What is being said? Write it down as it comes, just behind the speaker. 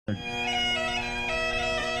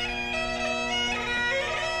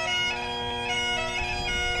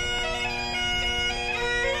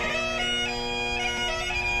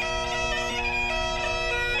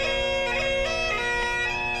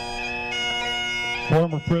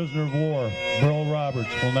Former prisoner of war, Burl Roberts,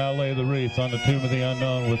 will now lay the wreath on the tomb of the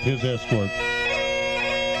unknown with his escort.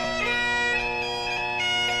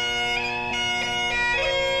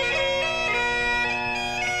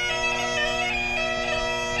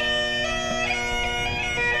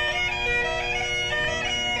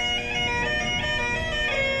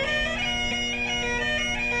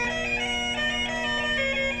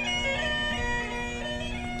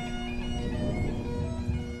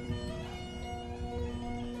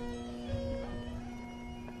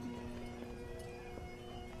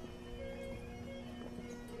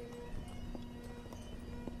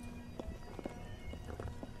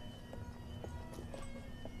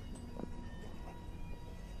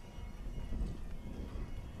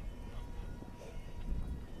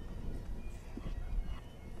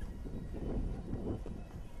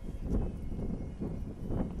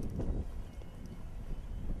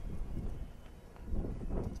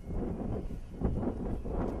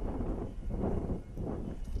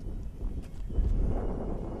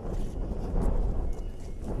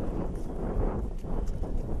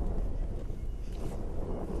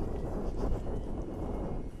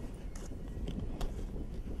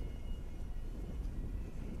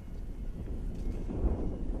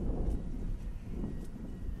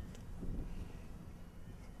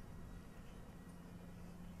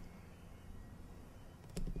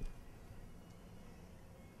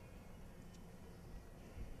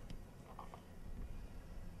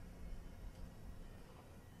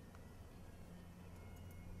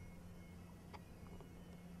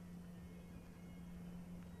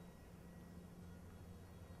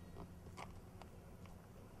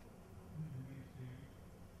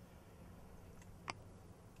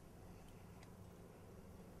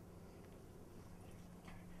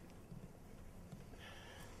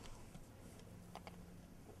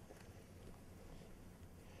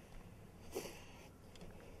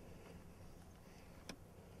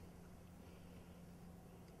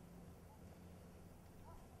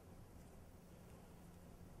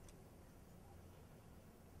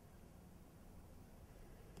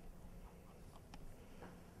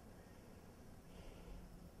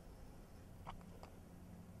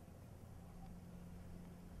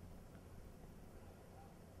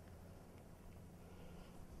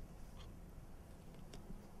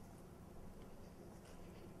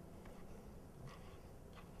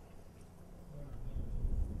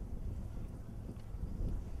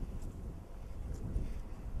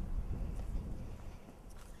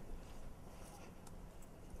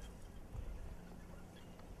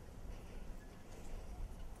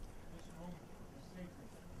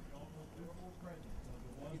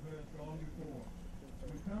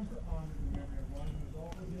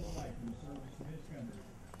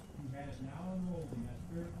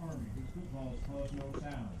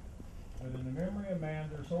 But in the memory of man,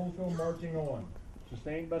 their souls go marching on,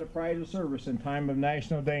 sustained by the pride of service in time of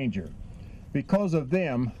national danger. Because of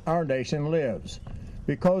them, our nation lives.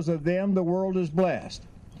 Because of them, the world is blessed.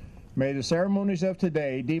 May the ceremonies of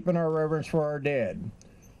today deepen our reverence for our dead.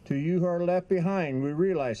 To you who are left behind, we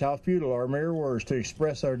realize how futile are mere words to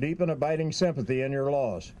express our deep and abiding sympathy in your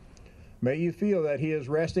loss. May you feel that he is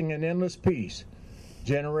resting in endless peace.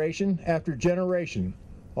 Generation after generation,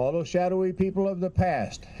 all those shadowy people of the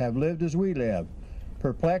past have lived as we live,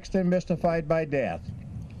 perplexed and mystified by death,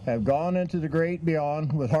 have gone into the great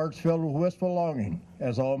beyond with hearts filled with wistful longing,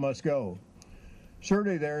 as all must go.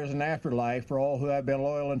 Surely there is an afterlife for all who have been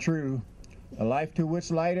loyal and true, a life to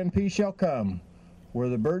which light and peace shall come, where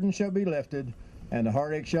the burden shall be lifted and the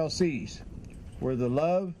heartache shall cease, where the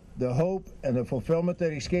love, the hope, and the fulfillment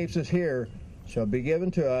that escapes us here shall be given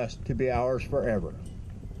to us to be ours forever.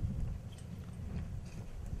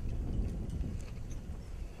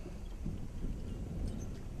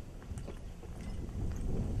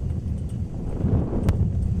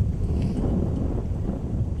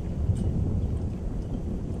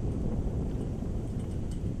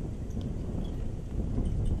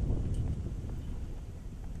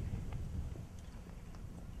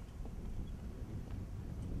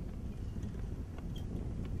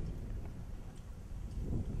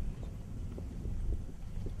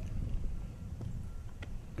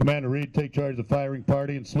 Commander Reed, take charge of the firing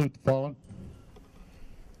party and salute the fallen.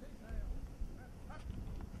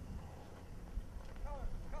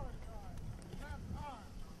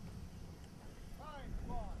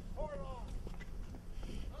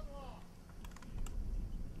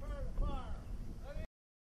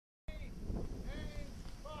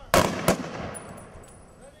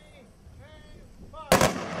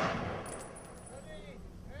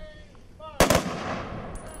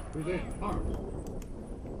 Present arms.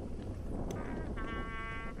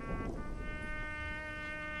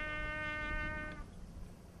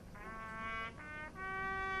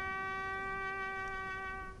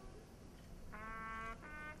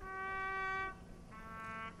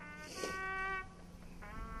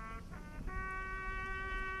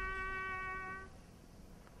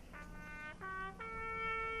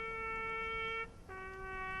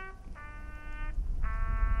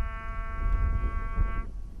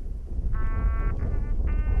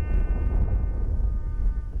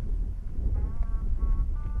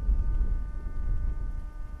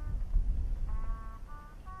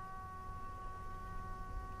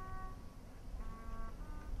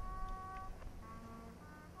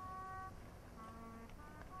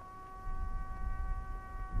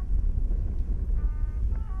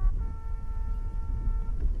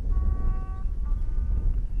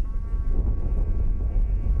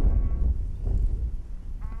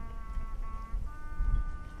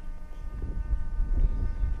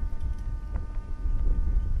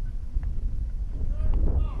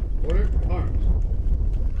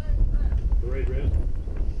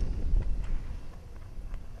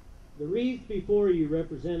 The wreaths before you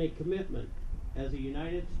represent a commitment as a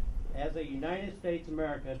United States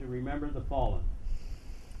America to remember the fallen.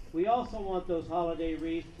 We also want those holiday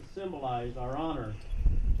wreaths to symbolize our honor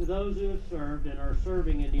to those who have served and are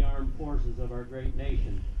serving in the armed forces of our great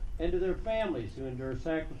nation, and to their families who endure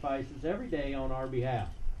sacrifices every day on our behalf.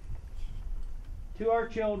 To our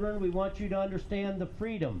children, we want you to understand the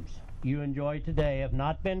freedoms you enjoy today have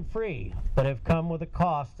not been free, but have come with a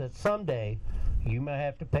cost that someday you may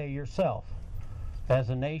have to pay yourself. As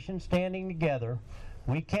a nation standing together,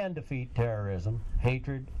 we can defeat terrorism,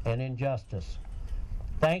 hatred, and injustice.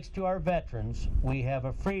 Thanks to our veterans, we have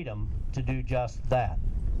a freedom to do just that.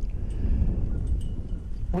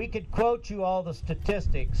 We could quote you all the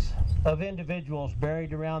statistics of individuals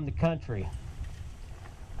buried around the country,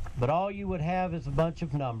 but all you would have is a bunch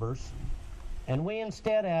of numbers, and we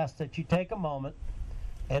instead ask that you take a moment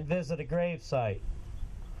and visit a grave site.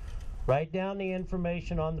 Write down the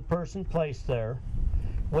information on the person placed there.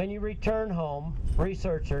 When you return home,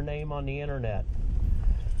 research their name on the internet.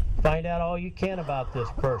 Find out all you can about this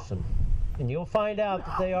person, and you'll find out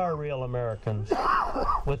that they are real Americans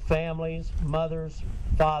with families, mothers,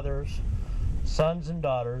 fathers, sons and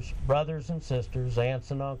daughters, brothers and sisters, aunts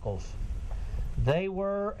and uncles. They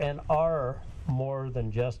were and are more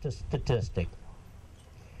than just a statistic.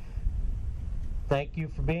 Thank you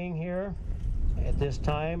for being here. At this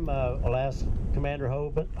time, I'll ask Commander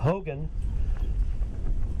Hogan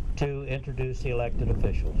to introduce the elected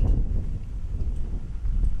officials.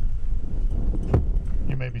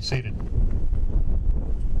 You may be seated.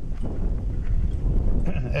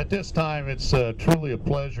 At this time, it's truly a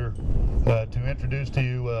pleasure to introduce to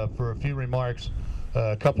you for a few remarks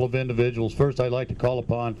a couple of individuals. First, I'd like to call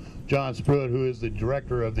upon John Spruitt, who is the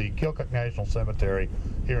director of the Keokuk National Cemetery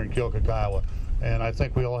here in Keokuk, Iowa. And I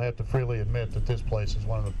think we all have to freely admit that this place is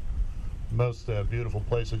one of the most beautiful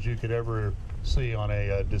places you could ever see on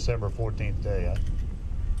a December 14th day.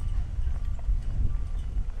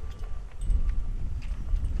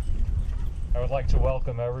 I would like to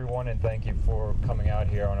welcome everyone and thank you for coming out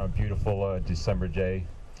here on a beautiful December day.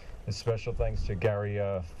 A special thanks to Gary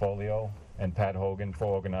Folio and Pat Hogan for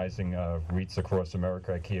organizing Wreaths Across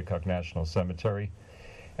America at Keokuk National Cemetery.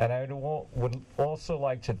 And I would also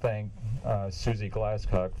like to thank Susie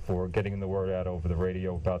Glasscock for getting the word out over the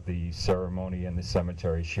radio about the ceremony in the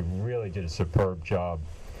cemetery. She really did a superb job,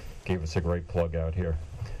 gave us a great plug out here.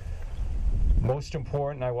 Most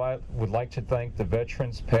important, I would like to thank the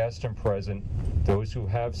veterans past and present, those who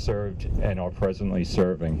have served and are presently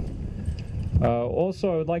serving.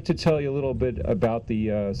 Also, I would like to tell you a little bit about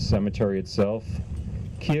the cemetery itself.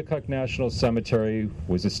 Keokuk National Cemetery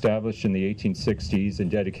was established in the 1860s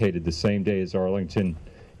and dedicated the same day as Arlington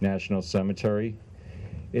National Cemetery.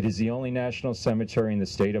 It is the only national cemetery in the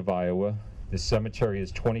state of Iowa. The cemetery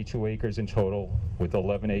is 22 acres in total, with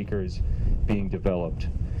 11 acres being developed.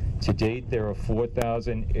 To date, there are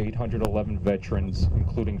 4,811 veterans,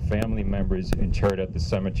 including family members, interred at the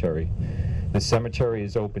cemetery. The cemetery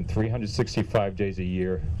is open 365 days a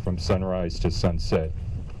year from sunrise to sunset.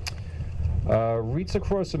 Wreaths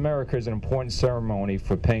Across America is an important ceremony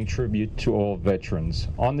for paying tribute to all veterans.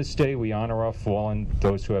 On this day, we honor our fallen,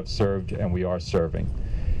 those who have served, and we are serving.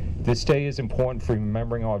 This day is important for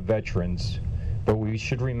remembering our veterans, but we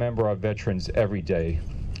should remember our veterans every day,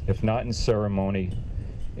 if not in ceremony,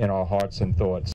 in our hearts and thoughts.